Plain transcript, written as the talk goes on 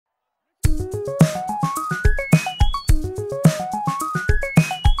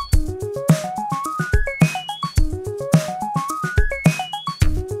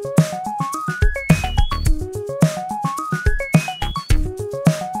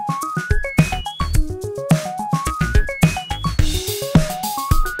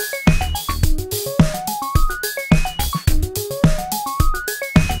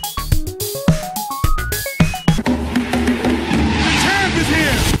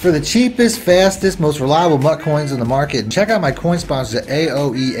For the cheapest, fastest, most reliable MUT coins on the market, check out my coin sponsors at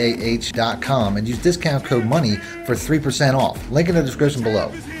AOEAH.com and use discount code MONEY for 3% off. Link in the description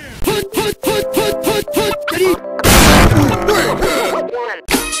below.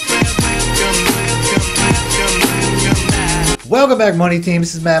 Welcome back, Money Team.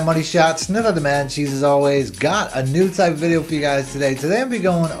 This is Mad Money Shots. None other Mad Cheese as always. Got a new type of video for you guys today. Today I'm going to be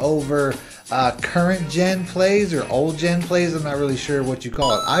going over current gen plays or old gen plays. I'm not really sure what you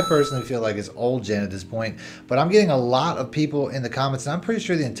call it. I personally feel like it's old gen at this point, but I'm getting a lot of people in the comments, and I'm pretty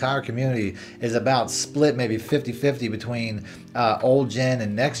sure the entire community is about split maybe 50-50 between old gen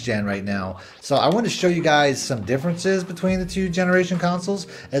and next gen right now. So I want to show you guys some differences between the two generation consoles,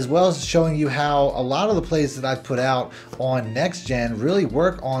 as well as showing you how a lot of the plays that I've put out on next gen really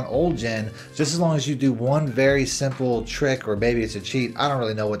work on old gen, just as long as you do one very simple trick, or maybe it's a cheat. I don't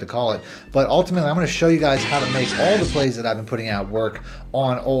really know what to call it, but ultimately I'm going to show you guys how to make all the plays that I've been putting out work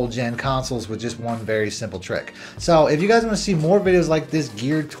on old gen consoles with just one very simple trick. So if you guys want to see more videos like this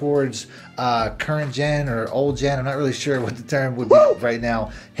geared towards current gen or old gen, I'm not really sure what the term would be right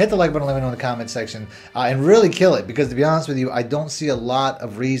now, hit the like button, let me know in the comment section, and really kill it, because to be honest with you, I don't see a lot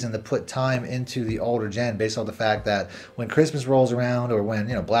of reason to put time into the older gen based on the fact that when Christmas rolls around, or when,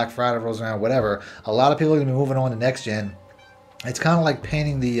 you know, Black Friday rolls around, whatever, a lot of people are going to be moving on to next gen. It's kind of like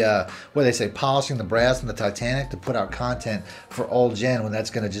painting the, what they say, polishing the brass in the Titanic to put out content for old gen, when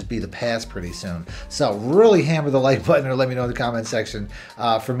that's going to just be the past pretty soon. So really hammer the like button, or let me know in the comment section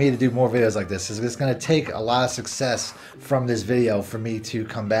for me to do more videos like this. It's going to take a lot of success from this video for me to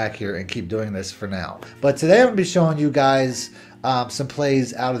come back here and keep doing this for now. But today I'm going to be showing you guys some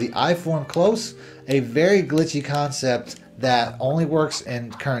plays out of the I-form close, a very glitchy concept that only works in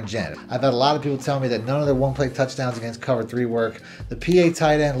current gen. I've had a lot of people tell me that none of their one-play touchdowns against cover 3 work. The PA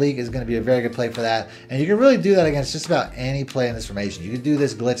tight end leak is going to be a very good play for that, and you can really do that against just about any play in this formation. You can do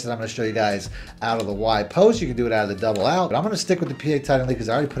this glitch that I'm going to show you guys out of the Y post. You can do it out of the double out, but I'm going to stick with the PA tight end leak because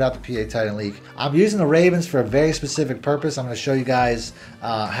I already put out the PA tight end leak. I'm using the Ravens for a very specific purpose. I'm going to show you guys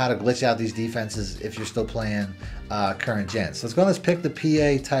how to glitch out these defenses if you're still playing current gen. So let's go and let's pick the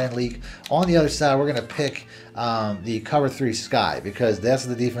PA tight end leak. On the other side, we're going to pick the cover 3 sky, because that's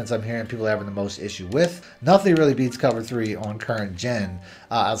the defense I'm hearing people having the most issue with. Nothing really beats cover 3 on current gen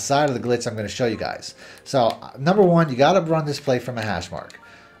outside of the glitch I'm going to show you guys. So number one, you got to run this play from a hash mark.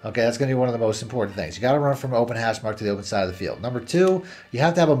 Okay, that's going to be one of the most important things. You got to run from an open hash mark to the open side of the field. Number two, you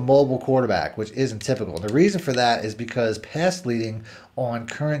have to have a mobile quarterback, which isn't typical. And the reason for that is because pass leading on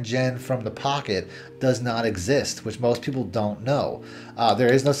current gen from the pocket does not exist, which most people don't know.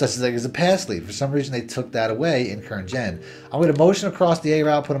 There is no such thing as a pass lead. For some reason, they took that away in current gen. I'm going to motion across the A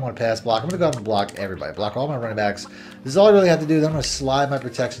route, put them on a pass block. I'm going to go out and block everybody, block all my running backs. This is all I really have to do. Then I'm going to slide my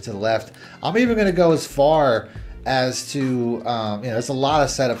protection to the left. I'm even going to go as far as to, you know, there's a lot of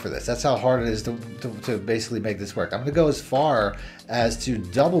setup for this. That's how hard it is to basically make this work. I'm going to go as far as to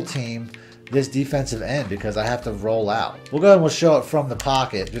double team this defensive end because I have to roll out. We'll go ahead and we'll show it from the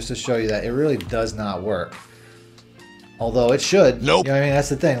pocket just to show you that it really does not work. Although it should. Nope. You know what I mean? That's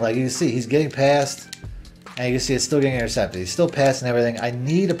the thing. Like you can see, he's getting past, and you can see it's still getting intercepted. He's still passing everything. I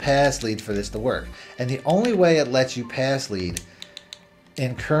need a pass lead for this to work. And the only way it lets you pass lead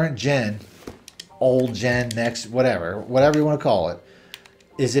in current gen, old gen, next, whatever you want to call it,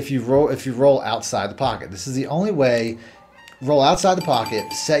 is if you roll outside the pocket. This is the only way. Roll outside the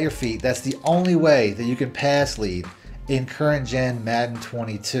pocket, set your feet. That's the only way that you can pass lead in current gen Madden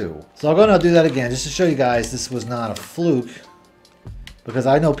 22. So I'll go and I'll do that again just to show you guys this was not a fluke, because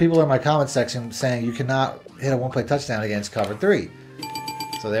I know people in my comment section saying you cannot hit a one-play touchdown against cover 3.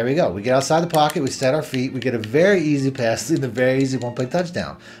 So there we go. We get outside the pocket, we set our feet, we get a very easy pass lead, a very easy one-play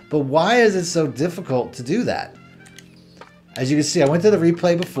touchdown. But why is it so difficult to do that? As you can see, I went to the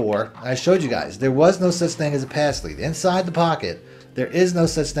replay before, and I showed you guys, there was no such thing as a pass lead. Inside the pocket, there is no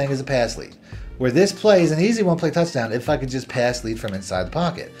such thing as a pass lead. Where this play is an easy one-play touchdown if I could just pass lead from inside the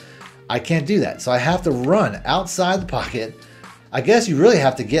pocket. I can't do that, so I have to run outside the pocket. I guess you really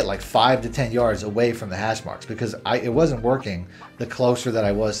have to get like 5 to 10 yards away from the hash marks, because it wasn't working the closer that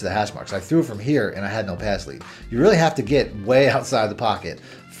I was to the hash marks. I threw from here and I had no pass lead. You really have to get way outside the pocket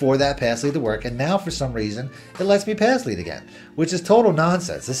for that pass lead to work, and now for some reason it lets me pass lead again, which is total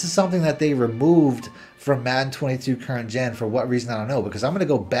nonsense. This is something that they removed from Madden 22 current gen. For what reason, I don't know, because I'm going to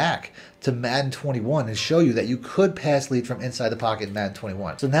go back to Madden 21 and show you that you could pass lead from inside the pocket in Madden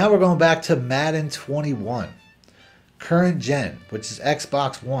 21. So now we're going back to Madden 21 current gen, which is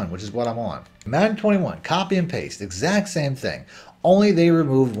Xbox One, which is what I'm on. Madden 21, copy and paste, exact same thing, only they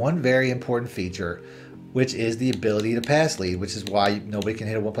removed one very important feature, which is the ability to pass lead, which is why nobody can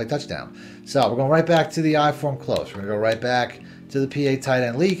hit a one-play touchdown. So we're going right back to the I form close. We're going to go right back to the PA tight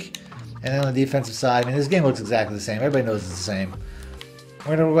end leak. And then on the defensive side, I mean, this game looks exactly the same. Everybody knows it's the same.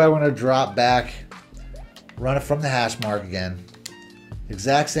 We're going to drop back, run it from the hash mark again.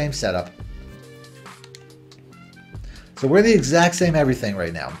 Exact same setup. So we're the exact same everything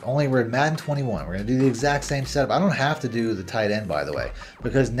right now, only we're in Madden 21. We're going to do the exact same setup. I don't have to do the tight end, by the way,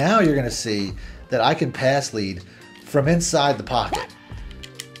 because now you're going to see that I can pass lead from inside the pocket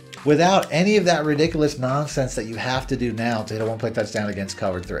without any of that ridiculous nonsense that you have to do now to hit a one-play touchdown against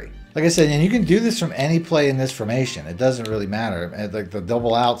cover 3. Like I said, and you can do this from any play in this formation. It doesn't really matter. Like the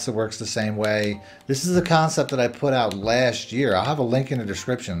double outs, it works the same way. This is a concept that I put out last year. I'll have a link in the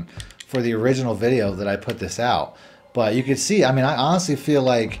description for the original video that I put this out. But you can see, I mean, I honestly feel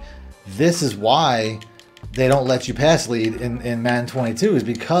like this is why they don't let you pass lead in Madden 22, is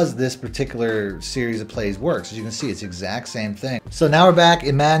because this particular series of plays works. As you can see, it's the exact same thing. So now we're back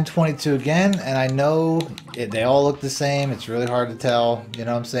in Madden 22 again, and I know they all look the same. It's really hard to tell. You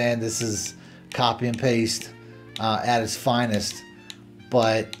know what I'm saying? This is copy and paste at its finest.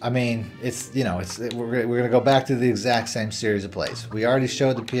 But I mean, it's, you know, we're gonna go back to the exact same series of plays. We already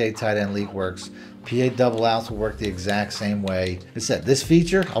showed the PA tight end leak works. PA double outs will work the exact same way. It said this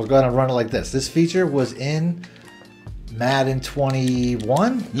feature, I was going to run it like this. This feature was in Madden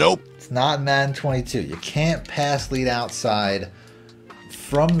 21. Nope. It's not in Madden 22. You can't pass lead outside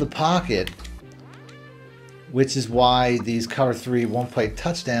from the pocket, which is why these cover 3 one-play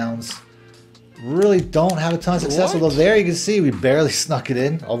touchdowns really don't have a ton of success. Although there you can see we barely snuck it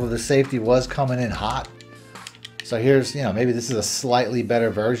in, although the safety was coming in hot. So here's, you know, maybe this is a slightly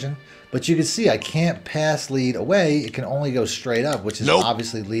better version. But you can see I can't pass lead away. It can only go straight up, which is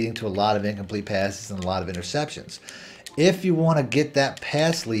obviously leading to a lot of incomplete passes and a lot of interceptions. If you want to get that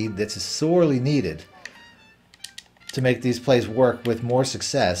pass lead that's sorely needed to make these plays work with more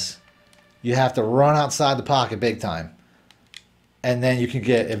success, you have to run outside the pocket big time. And then you can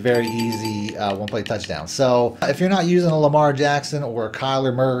get a very easy one-play touchdown. So if you're not using a Lamar Jackson or a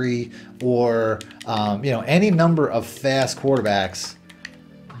Kyler Murray or you know, any number of fast quarterbacks,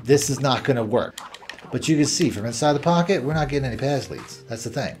 this is not going to work. But you can see from inside the pocket, we're not getting any pass leads. That's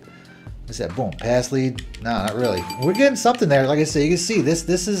the thing. I said, boom, pass lead. No, not really. We're getting something there. Like I said, you can see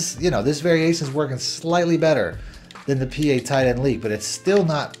this is, you know, this variation is working slightly better than the PA tight end leak, but it's still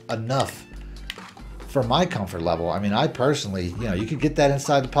not enough for my comfort level. I mean, I personally, you know, you could get that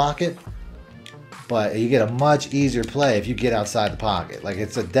inside the pocket, but you get a much easier play if you get outside the pocket. Like,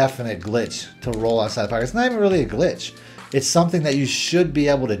 it's a definite glitch to roll outside the pocket. It's not even really a glitch. It's something that you should be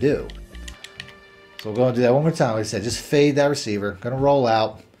able to do. So we're going to do that one more time. Like I said, just fade that receiver. Going to roll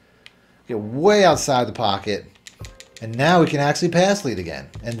out. Get way outside the pocket. And now we can actually pass lead again.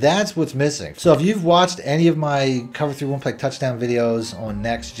 And that's what's missing. So if you've watched any of my cover 3 one-play touchdown videos on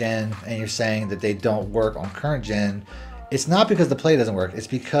next gen and you're saying that they don't work on current gen, it's not because the play doesn't work. It's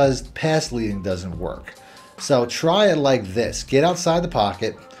because pass leading doesn't work. So try it like this. Get outside the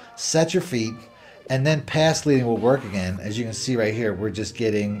pocket. Set your feet. And then pass leading will work again. As you can see right here, we're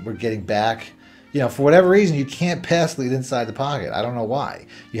getting back. You know, for whatever reason, you can't pass lead inside the pocket. I don't know why.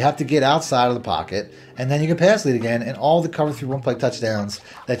 You have to get outside of the pocket, and then you can pass lead again, and all the cover 3 one-play touchdowns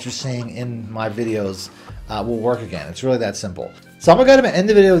that you're seeing in my videos will work again. It's really that simple. So I'm going to end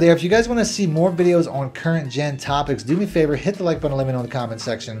the video there. If you guys want to see more videos on current gen topics, do me a favor, hit the like button, let me know in the comment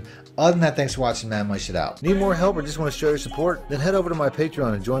section. Other than that, thanks for watching, man. My shit out. Need more help or just want to show your support? Then head over to my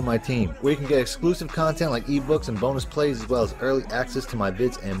Patreon and join my team, where you can get exclusive content like ebooks and bonus plays, as well as early access to my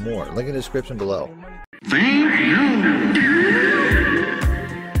vids and more. Link in the description below. Thank you.